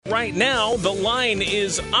Right now, the line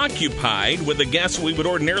is occupied with a guest we would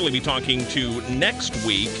ordinarily be talking to next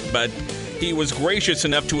week, but he was gracious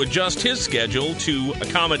enough to adjust his schedule to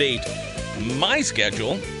accommodate my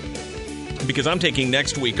schedule because I'm taking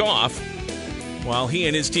next week off, while he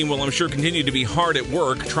and his team will, I'm sure, continue to be hard at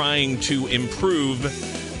work trying to improve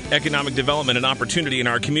economic development and opportunity in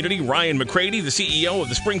our community. Ryan McCrady, the CEO of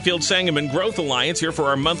the Springfield Sangamon Growth Alliance, here for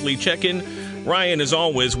our monthly check-in. Ryan, as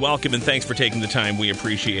always, welcome and thanks for taking the time. We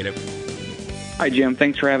appreciate it. Hi, Jim.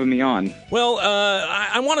 Thanks for having me on. Well,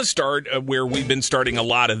 I want to start where we've been starting a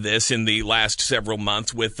lot of this in the last several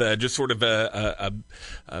months with just sort of a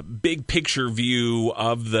big picture view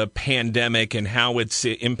of the pandemic and how it's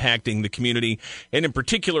impacting the community. And in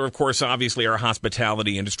particular, of course, obviously our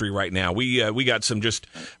hospitality industry right now. We got some just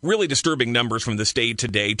really disturbing numbers from the state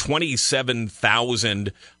today.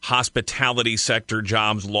 27,000 hospitality sector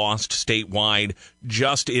jobs lost statewide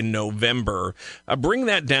just in November. Bring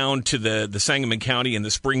that down to the Sangamon County and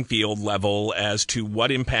the Springfield level as to what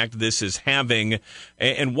impact this is having,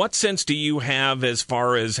 and what sense do you have as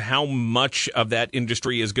far as how much of that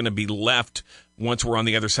industry is going to be left once we're on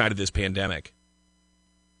the other side of this pandemic?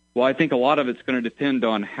 Well, I think a lot of it's going to depend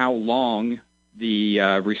on how long the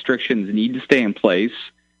restrictions need to stay in place,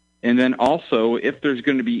 and then also if there's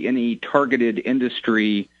going to be any targeted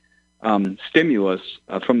industry stimulus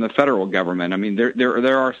from the federal government. I mean,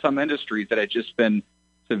 there are some industries that have just been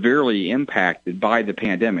severely impacted by the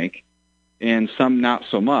pandemic, and some not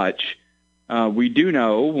so much. We do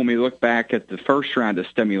know when we look back at the first round of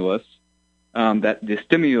stimulus that the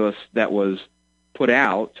stimulus that was put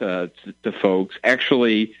out to folks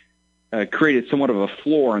actually created somewhat of a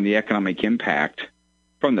floor in the economic impact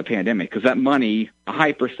from the pandemic, because that money, a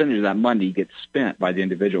high percentage of that money gets spent by the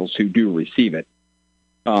individuals who do receive it.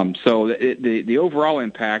 So the overall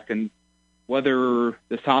impact, and whether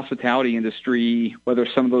this hospitality industry, whether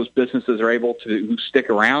some of those businesses are able to stick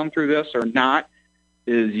around through this or not,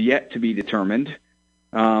 is yet to be determined.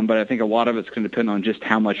 But I think a lot of it's going to depend on just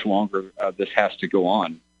how much longer this has to go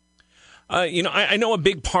on. I know a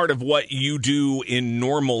big part of what you do in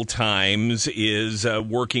normal times is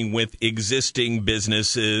working with existing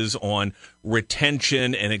businesses on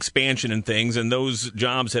retention and expansion and things, and those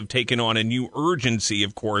jobs have taken on a new urgency,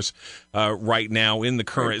 of course, right now in the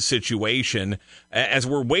current situation. As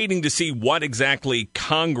we're waiting to see what exactly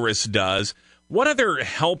Congress does, what other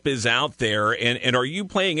help is out there, and are you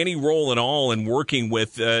playing any role at all in working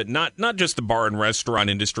with not just the bar and restaurant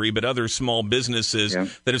industry, but other small businesses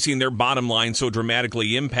that have seen their bottom line so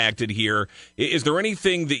dramatically impacted here? Is there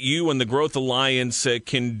anything that you and the Growth Alliance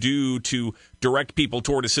can do to direct people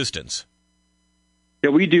toward assistance?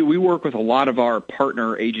 Yeah, we do. We work with a lot of our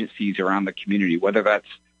partner agencies around the community, whether that's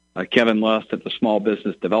Kevin Lust at the Small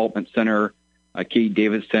Business Development Center, Kate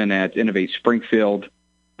Davidson at Innovate Springfield,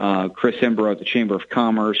 Chris Embro at the Chamber of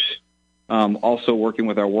Commerce, also working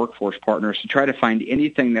with our workforce partners to try to find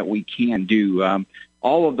anything that we can do.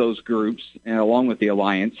 All of those groups, and along with the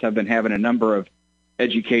Alliance, have been having a number of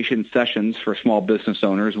education sessions for small business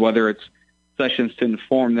owners, whether it's sessions to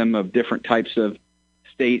inform them of different types of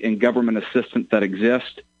state and government assistance that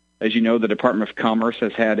exist. As you know, the Department of Commerce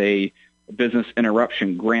has had a business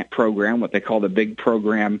interruption grant program, what they call the BIG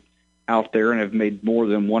program, out there, and have made more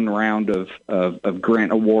than one round of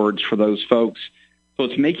grant awards for those folks. So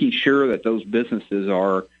it's making sure that those businesses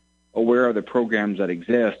are aware of the programs that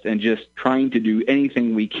exist and just trying to do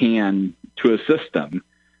anything we can to assist them.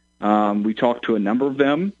 We talked to a number of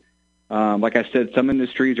them. Like I said, some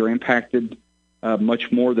industries are impacted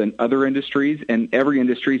much more than other industries, and every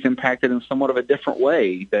industry is impacted in somewhat of a different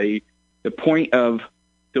way. The point of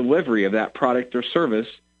delivery of that product or service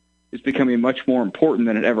is becoming much more important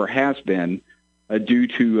than it ever has been due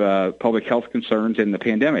to public health concerns and the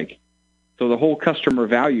pandemic. So the whole customer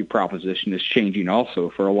value proposition is changing also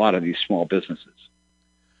for a lot of these small businesses.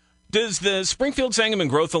 Does the Springfield Sangamon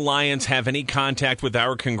Growth Alliance have any contact with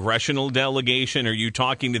our congressional delegation? Are you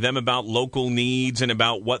talking to them about local needs and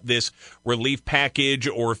about what this relief package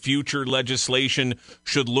or future legislation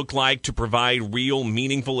should look like to provide real,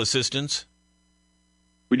 meaningful assistance?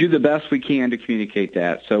 We do the best we can to communicate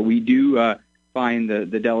that. So we do find the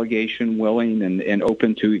delegation willing and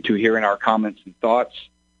open to hearing our comments and thoughts.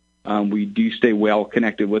 We do stay well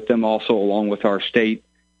connected with them also, along with our state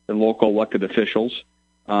and local elected officials.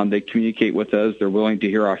 They communicate with us. They're willing to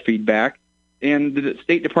hear our feedback. And the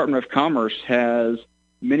State Department of Commerce has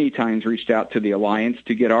many times reached out to the Alliance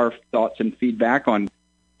to get our thoughts and feedback on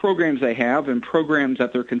programs they have and programs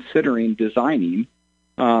that they're considering designing.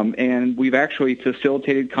 And we've actually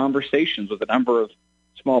facilitated conversations with a number of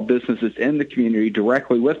small businesses in the community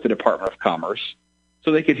directly with the Department of Commerce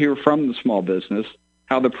so they could hear from the small business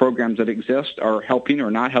how the programs that exist are helping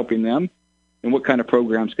or not helping them, and what kind of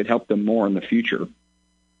programs could help them more in the future.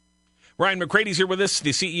 Ryan McCrady's here with us,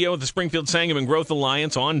 the CEO of the Springfield Sangamon Growth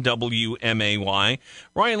Alliance on WMAY.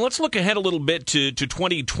 Ryan, let's look ahead a little bit to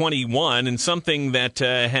 2021 and something that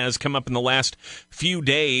has come up in the last few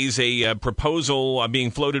days, a proposal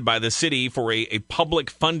being floated by the city for a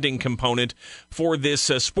public funding component for this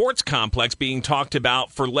sports complex being talked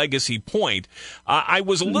about for Legacy Point. I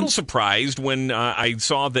was a little surprised when I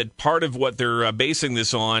saw that part of what they're basing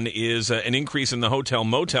this on is an increase in the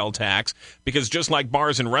hotel-motel tax, because just like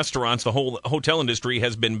bars and restaurants, the whole hotel industry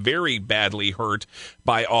has been very badly hurt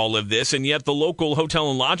by all of this, and yet the local Hotel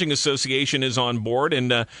and Lodging Association is on board,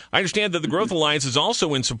 and I understand that the Growth Alliance is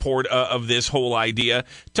also in support of this whole idea.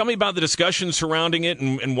 Tell me about the discussion surrounding it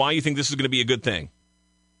and why you think this is going to be a good thing.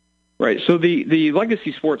 Right. So the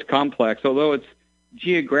Legacy Sports Complex, although it's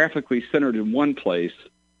geographically centered in one place,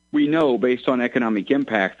 we know based on economic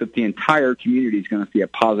impacts that the entire community is going to see a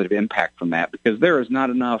positive impact from that, because there is not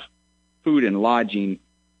enough food and lodging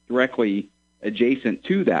directly adjacent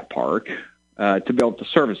to that park to be able to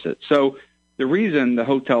service it. So the reason the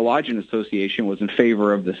Hotel Lodging Association was in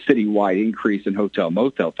favor of the citywide increase in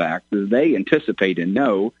hotel-motel tax is they anticipate and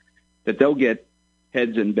know that they'll get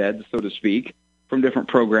heads in beds, so to speak, from different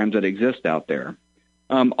programs that exist out there.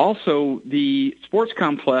 Also, the sports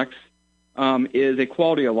complex is a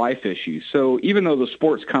quality of life issue. So even though the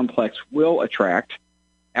sports complex will attract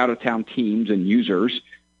out-of-town teams and users,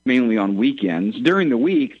 mainly on weekends, during the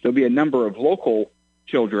week, there'll be a number of local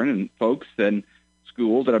children and folks and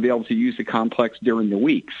schools that'll be able to use the complex during the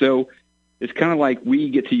week. So it's kind of like we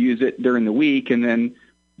get to use it during the week, and then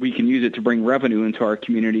we can use it to bring revenue into our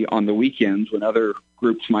community on the weekends when other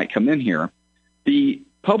groups might come in here. The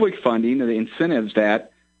public funding, the incentives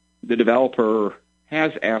that the developer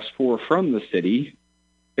has asked for from the city,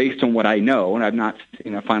 based on what I know, and I've not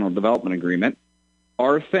seen a final development agreement,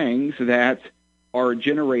 are things that are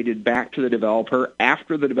generated back to the developer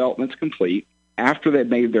after the development's complete, after they've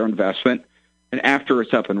made their investment, and after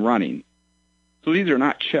it's up and running. So these are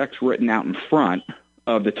not checks written out in front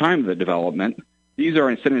of the time of the development. These are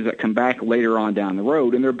incentives that come back later on down the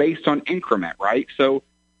road, and they're based on increment, right? So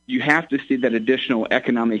you have to see that additional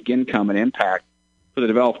economic income and impact for the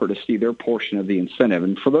developer to see their portion of the incentive.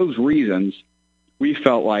 And for those reasons, we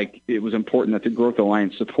felt like it was important that the Growth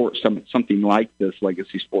Alliance support something like this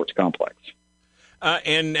Legacy Sports Complex.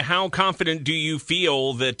 And how confident do you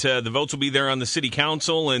feel that the votes will be there on the city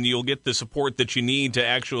council and you'll get the support that you need to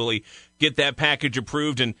actually get that package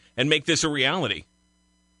approved and make this a reality?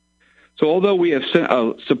 So although we have sent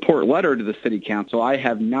a support letter to the city council, I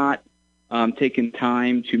have not taken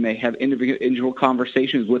time to have individual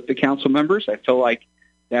conversations with the council members. I feel like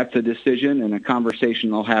that's a decision and a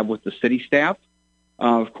conversation I'll have with the city staff.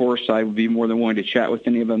 Of course, I would be more than willing to chat with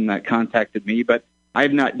any of them that contacted me, but I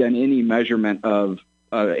have not done any measurement of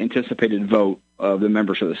anticipated vote of the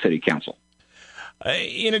members of the city council.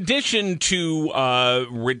 In addition to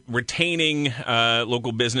retaining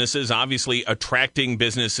local businesses, obviously attracting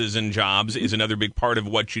businesses and jobs is another big part of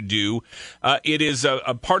what you do. It is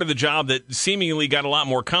a part of the job that seemingly got a lot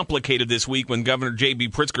more complicated this week when Governor J.B.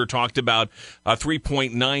 Pritzker talked about a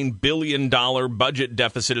 $3.9 billion budget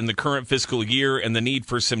deficit in the current fiscal year and the need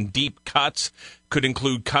for some deep cuts. Could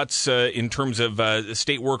include cuts in terms of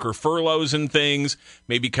state worker furloughs and things,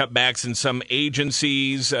 maybe cutbacks in some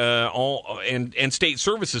agencies, and state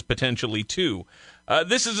services potentially too.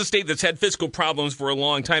 This is a state that's had fiscal problems for a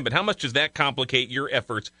long time, but how much does that complicate your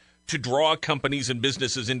efforts to draw companies and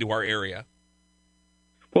businesses into our area?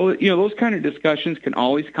 Well, those kind of discussions can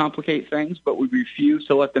always complicate things, but we refuse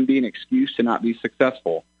to let them be an excuse to not be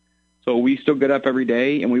successful. So we still get up every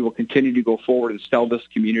day, and we will continue to go forward and sell this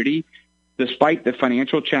community. Despite the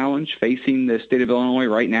financial challenge facing the state of Illinois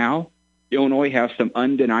right now, Illinois has some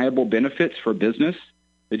undeniable benefits for business,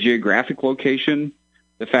 the geographic location,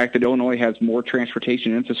 the fact that Illinois has more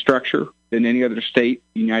transportation infrastructure than any other state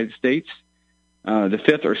in the United States, the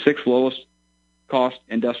fifth or sixth lowest cost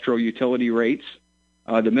industrial utility rates,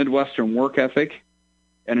 the Midwestern work ethic,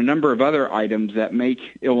 and a number of other items that make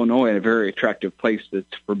Illinois a very attractive place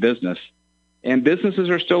for business. And businesses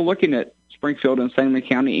are still looking at Springfield and Sangamon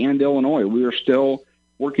County and Illinois. We are still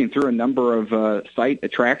working through a number of site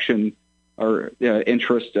attraction or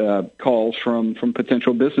interest calls from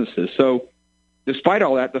potential businesses. So despite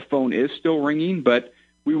all that, the phone is still ringing, but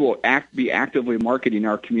we will be actively marketing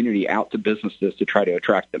our community out to businesses to try to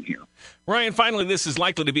attract them here. Ryan, finally, this is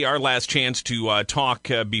likely to be our last chance to talk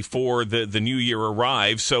before the new year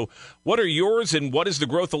arrives. So what are yours and what is the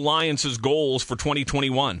Growth Alliance's goals for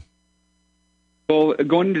 2021? Well,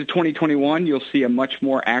 going into 2021, you'll see a much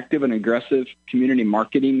more active and aggressive community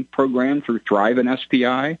marketing program through Thrive and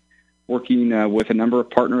SPI, working with a number of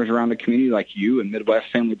partners around the community like you and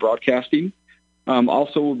Midwest Family Broadcasting.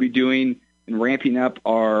 Also, we'll be doing and ramping up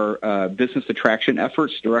our business attraction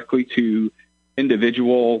efforts directly to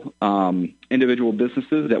individual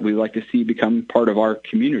businesses that we'd like to see become part of our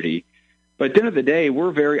community. But at the end of the day,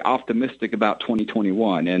 we're very optimistic about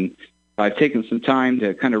 2021, and I've taken some time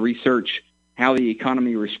to kind of research how the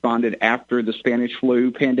economy responded after the Spanish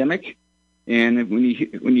flu pandemic. And when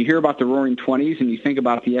you hear about the Roaring '20s and you think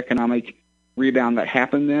about the economic rebound that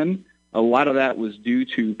happened then, a lot of that was due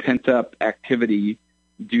to pent-up activity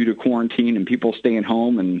due to quarantine and people staying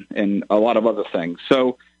home and a lot of other things.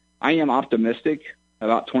 So I am optimistic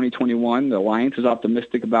about 2021. The Alliance is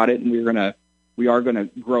optimistic about it, and we are going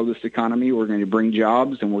to grow this economy. We're going to bring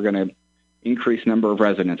jobs, and we're going to increase number of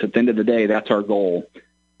residents. At the end of the day, that's our goal,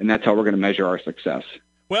 and that's how we're going to measure our success.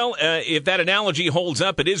 Well, if that analogy holds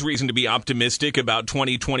up, it is reason to be optimistic about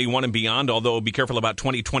 2021 and beyond, although be careful about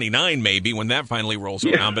 2029 maybe when that finally rolls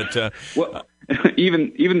around. But well,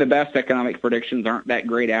 even the best economic predictions aren't that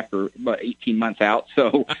great after about 18 months out.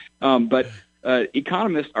 So, but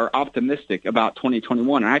economists are optimistic about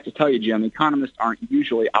 2021. And I have to tell you, Jim, economists aren't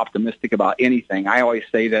usually optimistic about anything. I always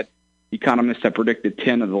say that economists have predicted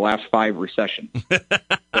 10 of the last 5 recessions.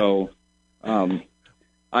 So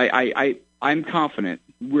I'm confident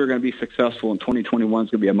we're going to be successful, and 2021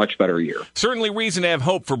 is going to be a much better year. Certainly reason to have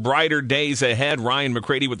hope for brighter days ahead. Ryan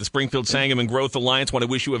McCrady with the Springfield Sangamon Growth Alliance. Want to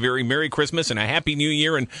wish you a very Merry Christmas and a Happy New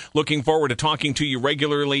Year, and looking forward to talking to you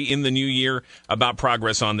regularly in the new year about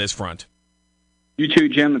progress on this front. You too,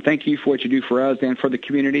 Jim, and thank you for what you do for us and for the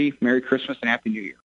community. Merry Christmas and Happy New Year.